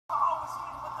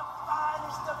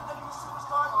these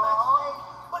superstars backstage,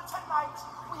 but tonight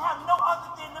we have no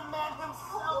other than the man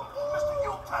himself, Mr.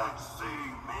 You Can't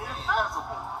See Me,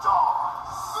 Invisible Dog,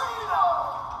 Cena.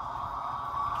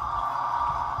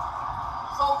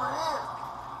 He's over here.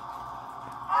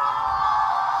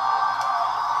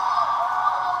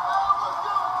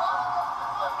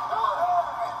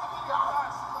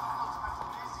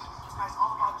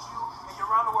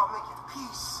 Around the world making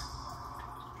peace.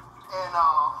 And,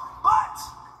 but,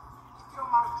 if you don't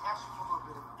mind me asking for a little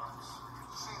bit of advice.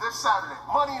 See, this Saturday,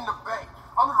 Money in the Bank,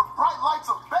 under the bright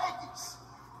lights of Vegas,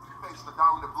 we face the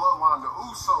dominant bloodline, the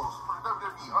Usos, for the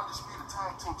WWE Undisputed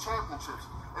Tag Team Championships.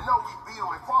 And no, we beat them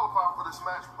and qualified for this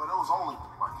match, but it was only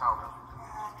by countout.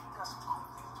 Yeah, you got some cool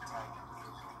things to tag them.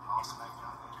 All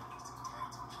SmackDown and to the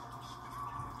Tag Team Championship.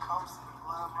 When it comes to the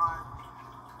bloodline,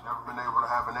 never been able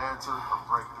to have an answer or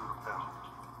break through the penalty.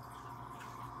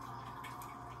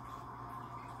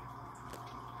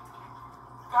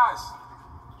 Guys,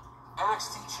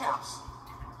 NXT champs,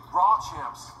 Raw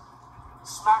champs,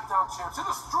 SmackDown champs, and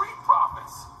the Street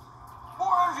Profits.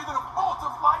 More energy than a bolt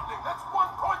of lightning. That's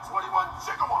 1.21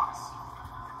 gigawatts.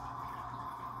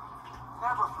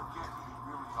 Never forget who you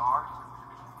really are.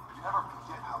 Never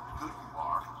forget how good you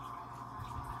are.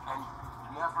 And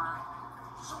never...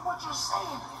 So what you're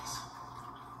saying is,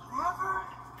 never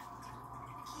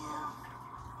give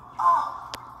up.